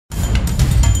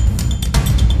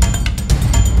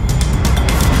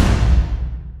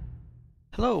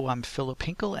Hello, I'm Philip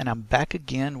Hinkle and I'm back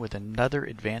again with another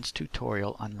advanced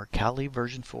tutorial on Mercalli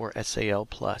V4 SAL+.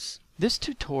 This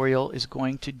tutorial is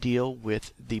going to deal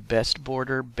with the best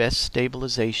border, best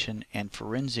stabilization, and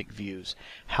forensic views,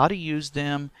 how to use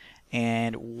them,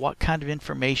 and what kind of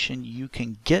information you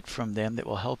can get from them that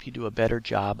will help you do a better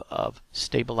job of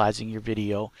stabilizing your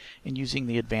video and using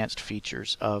the advanced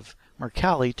features of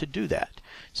Mercalli to do that.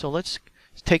 So let's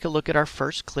take a look at our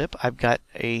first clip. I've got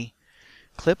a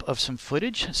clip of some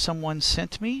footage someone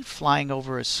sent me flying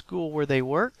over a school where they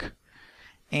work,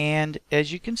 and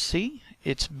as you can see,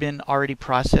 it's been already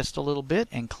processed a little bit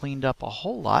and cleaned up a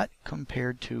whole lot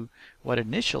compared to what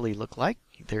initially looked like.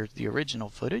 There's the original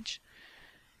footage.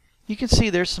 You can see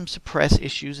there's some suppress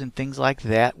issues and things like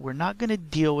that. We're not going to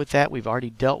deal with that. We've already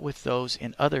dealt with those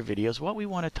in other videos. What we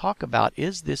want to talk about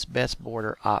is this best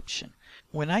border option.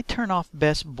 When I turn off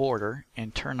best border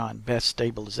and turn on best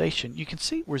stabilization, you can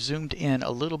see we're zoomed in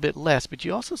a little bit less, but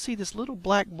you also see this little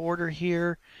black border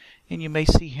here, and you may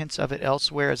see hints of it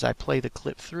elsewhere as I play the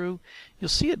clip through. You'll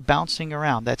see it bouncing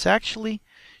around. That's actually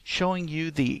showing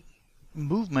you the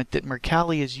movement that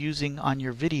Mercalli is using on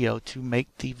your video to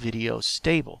make the video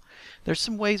stable. There's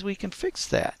some ways we can fix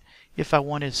that. If I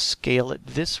want to scale it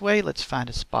this way, let's find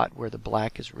a spot where the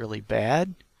black is really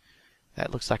bad.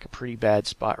 That looks like a pretty bad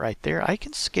spot right there. I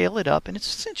can scale it up, and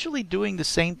it's essentially doing the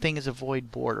same thing as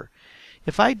avoid border.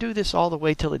 If I do this all the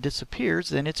way till it disappears,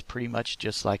 then it's pretty much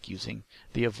just like using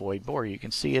the avoid border. You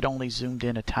can see it only zoomed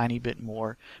in a tiny bit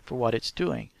more for what it's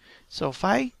doing. So if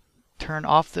I turn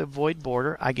off the avoid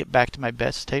border, I get back to my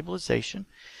best stabilization.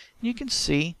 And you can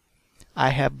see I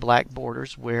have black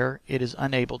borders where it is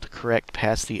unable to correct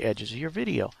past the edges of your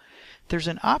video. There's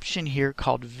an option here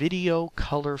called video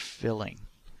color filling.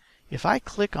 If I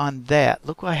click on that,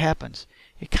 look what happens.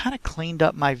 It kind of cleaned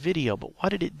up my video, but what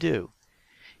did it do?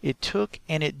 It took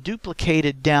and it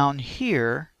duplicated down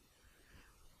here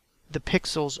the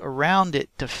pixels around it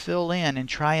to fill in and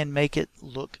try and make it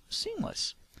look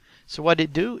seamless. So what did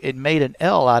it do? It made an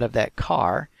L out of that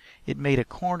car. It made a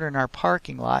corner in our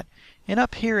parking lot. And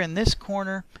up here in this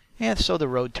corner, so the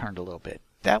road turned a little bit.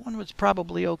 That one was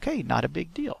probably okay, not a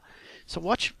big deal. So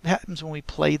what happens when we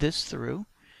play this through?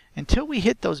 Until we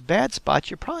hit those bad spots,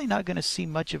 you're probably not going to see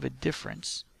much of a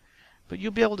difference. But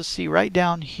you'll be able to see right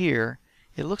down here,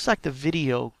 it looks like the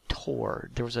video tore.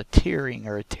 There was a tearing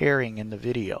or a tearing in the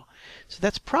video. So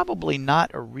that's probably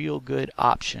not a real good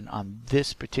option on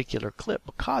this particular clip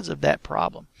because of that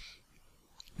problem.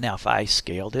 Now if I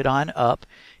scaled it on up,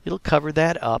 it'll cover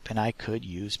that up, and I could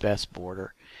use best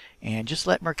border and just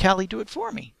let Mercalli do it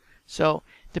for me. So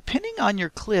depending on your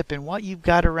clip and what you've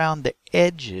got around the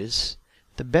edges,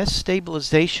 the best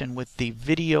stabilization with the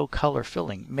video color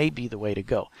filling may be the way to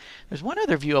go. There's one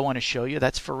other view I want to show you.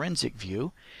 That's forensic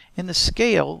view. And the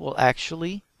scale will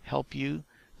actually help you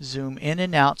zoom in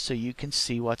and out so you can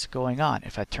see what's going on.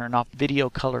 If I turn off video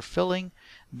color filling,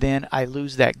 then I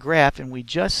lose that graph and we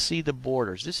just see the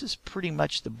borders. This is pretty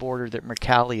much the border that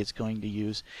Mercalli is going to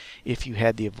use if you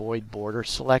had the avoid border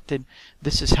selected.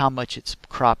 This is how much it's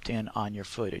cropped in on your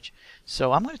footage.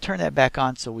 So I'm going to turn that back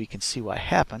on so we can see what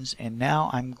happens, and now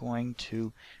I'm going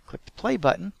to click the play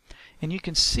button, and you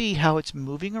can see how it's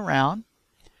moving around,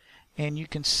 and you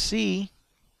can see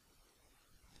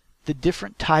the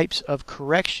different types of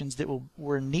corrections that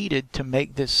were needed to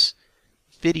make this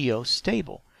video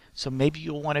stable. So maybe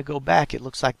you'll want to go back. It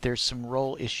looks like there's some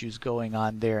roll issues going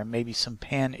on there and maybe some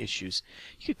pan issues.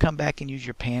 You could come back and use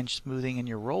your pan smoothing and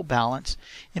your roll balance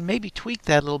and maybe tweak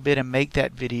that a little bit and make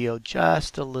that video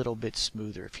just a little bit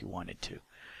smoother if you wanted to.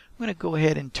 I'm going to go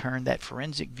ahead and turn that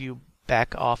forensic view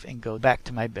back off and go back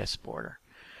to my best border.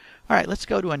 Alright, let's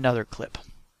go to another clip.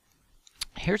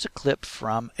 Here's a clip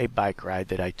from a bike ride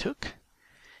that I took,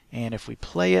 and if we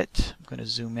play it, I'm going to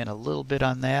zoom in a little bit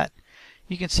on that.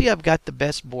 You can see I've got the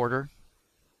best border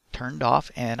turned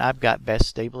off and I've got best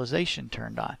stabilization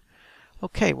turned on.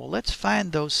 Okay, well let's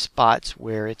find those spots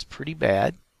where it's pretty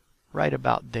bad, right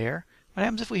about there. What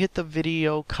happens if we hit the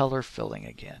video color filling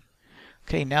again?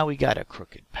 Okay, now we got a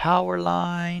crooked power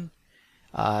line.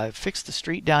 Fix the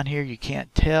street down here. You can't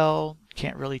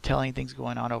really tell anything's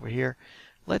going on over here.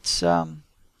 Let's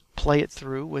play it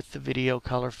through with the video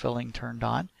color filling turned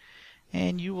on,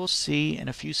 and you will see in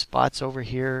a few spots over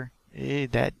here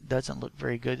that doesn't look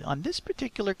very good. On this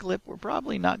particular clip, we're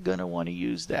probably not going to want to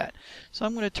use that. So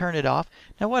I'm going to turn it off.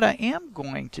 Now what I am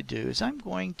going to do is I'm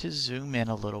going to zoom in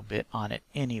a little bit on it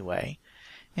anyway.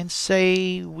 And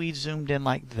say we zoomed in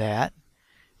like that.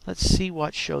 Let's see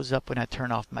what shows up when I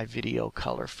turn off my video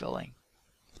color filling.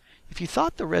 If you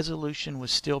thought the resolution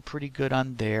was still pretty good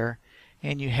on there,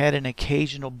 and you had an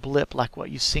occasional blip like what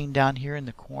you've seen down here in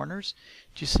the corners.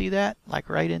 Did you see that? Like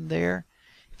right in there.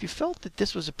 If you felt that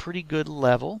this was a pretty good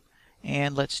level,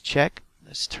 and let's check.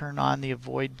 Let's turn on the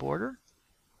avoid border.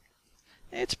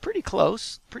 It's pretty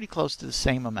close to the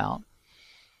same amount.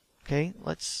 Okay,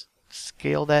 let's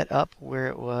scale that up where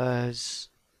it was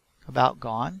about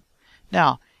gone.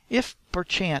 Now, if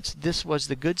perchance this was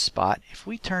the good spot, if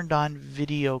we turned on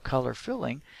video color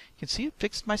filling, you can see it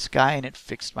fixed my sky and it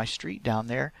fixed my street down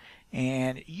there,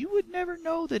 and you would never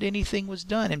know that anything was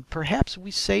done, and perhaps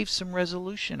we saved some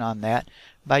resolution on that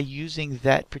by using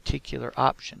that particular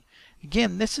option.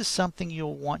 Again, this is something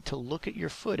you'll want to look at your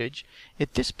footage.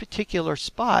 At this particular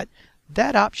spot,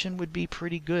 that option would be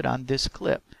pretty good on this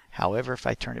clip. However, if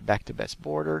I turn it back to best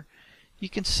border, you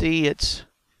can see it's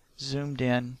zoomed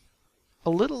in a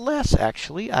little less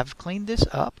actually. I've cleaned this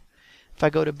up. If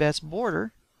I go to best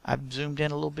border, I've zoomed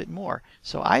in a little bit more.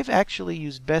 So I've actually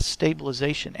used best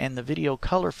stabilization and the video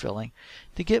color filling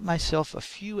to get myself a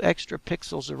few extra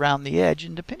pixels around the edge,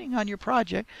 and depending on your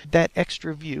project, that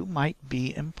extra view might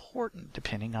be important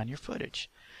depending on your footage.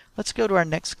 Let's go to our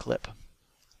next clip.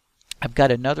 I've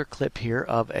got another clip here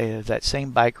of that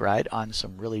same bike ride on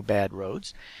some really bad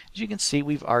roads. As you can see,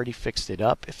 we've already fixed it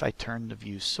up. If I turn the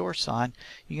view source on,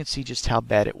 you can see just how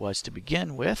bad it was to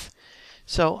begin with.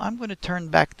 So I'm going to turn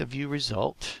back the view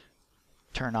result,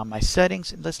 turn on my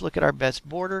settings, and let's look at our best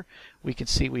border. We can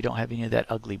see we don't have any of that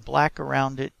ugly black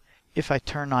around it. If I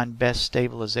turn on best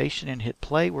stabilization and hit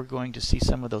play, we're going to see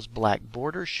some of those black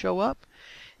borders show up.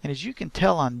 And as you can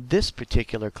tell on this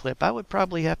particular clip, I would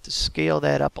probably have to scale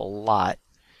that up a lot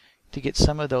to get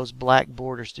some of those black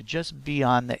borders to just be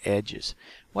on the edges.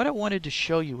 What I wanted to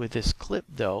show you with this clip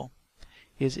though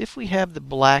is if we have the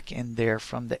black in there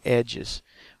from the edges,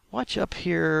 watch up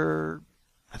here,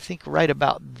 I think right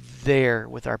about there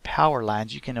with our power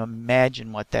lines, you can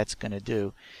imagine what that's going to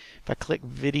do. If I click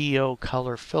video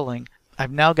color filling,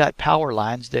 I've now got power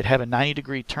lines that have a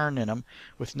 90-degree turn in them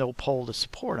with no pole to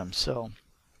support them. So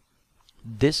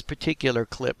this particular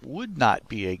clip would not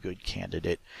be a good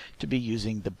candidate to be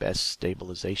using the best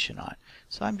stabilization on.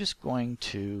 So I'm just going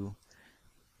to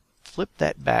flip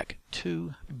that back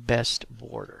to best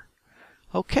border.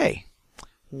 Okay,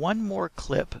 one more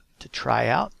clip to try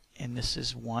out, and this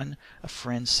is one a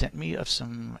friend sent me of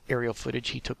some aerial footage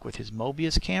he took with his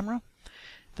Mobius camera.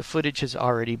 The footage has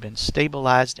already been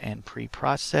stabilized and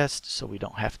pre-processed, so we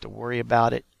don't have to worry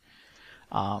about it.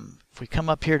 If we come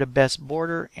up here to best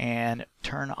border and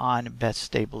turn on best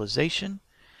stabilization,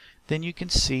 then you can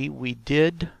see we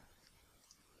did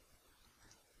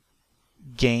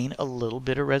gain a little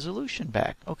bit of resolution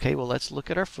back. Okay, well, let's look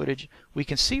at our footage. We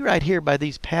can see right here by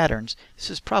these patterns, this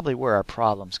is probably where our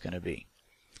problem's going to be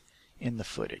in the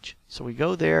footage. So we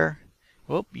go there.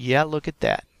 Oh, yeah, look at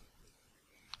that.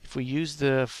 If we use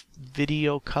the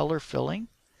video color filling,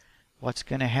 what's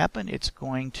going to happen? It's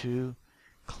going to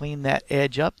clean that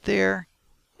edge up there.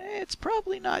 It's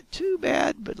probably not too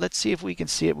bad, but let's see if we can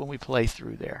see it when we play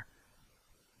through there.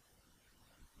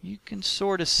 You can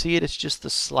sort of see it. It's just the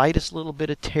slightest little bit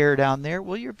of tear down there.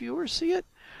 Will your viewers see it?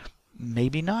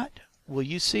 Maybe not. Will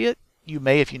you see it? You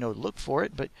may if you know to look for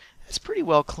it, but it's pretty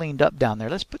well cleaned up down there.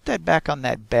 Let's put that back on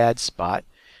that bad spot.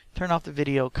 Turn off the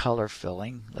video color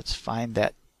filling. Let's find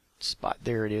that spot.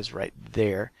 There it is right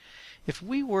there. If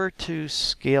we were to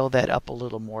scale that up a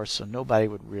little more so nobody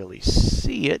would really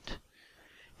see it,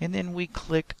 and then we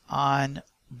click on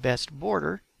best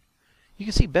border, you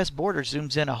can see best border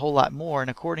zooms in a whole lot more, and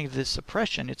according to this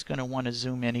suppression, it's going to want to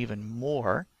zoom in even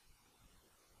more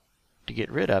to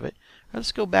get rid of it.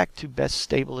 Let's go back to best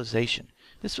stabilization.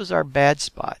 This was our bad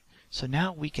spot. So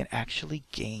now we can actually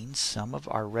gain some of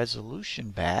our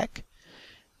resolution back.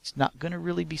 It's not going to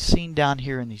really be seen down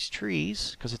here in these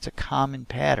trees because it's a common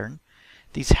pattern.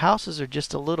 These houses are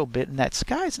just a little bit, and that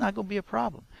sky is not going to be a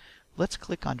problem. Let's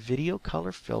click on video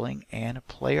color filling and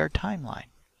play our timeline.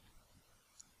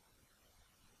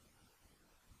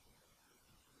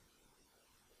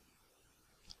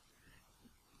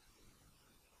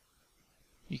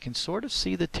 You can sort of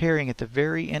see the tearing at the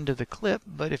very end of the clip,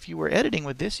 but if you were editing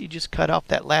with this, you just cut off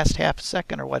that last half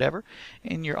second or whatever,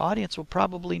 and your audience will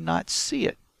probably not see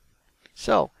it.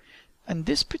 So, in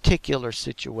this particular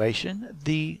situation,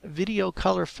 the video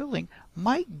color filling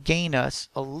might gain us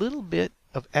a little bit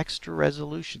of extra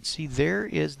resolution. See, there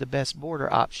is the best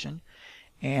border option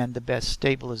and the best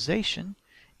stabilization,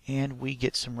 and we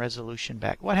get some resolution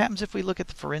back. What happens if we look at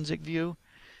the forensic view?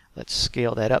 Let's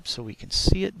scale that up so we can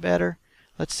see it better.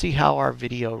 Let's see how our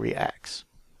video reacts.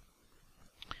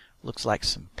 Looks like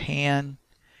some pan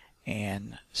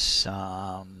and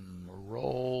some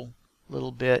roll a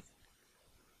little bit.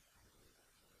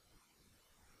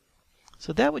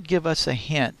 So that would give us a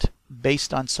hint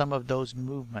based on some of those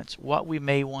movements what we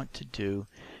may want to do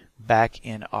back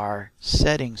in our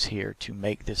settings here to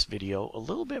make this video a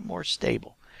little bit more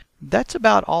stable. That's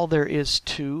about all there is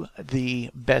to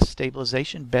the best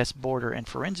stabilization, best border, and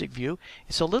forensic view.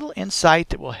 It's a little insight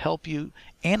that will help you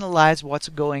analyze what's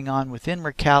going on within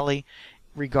Mercalli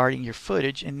regarding your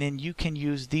footage, and then you can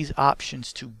use these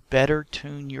options to better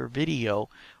tune your video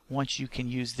once you can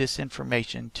use this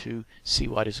information to see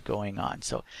what is going on.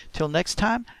 So till next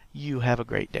time, you have a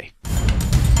great day.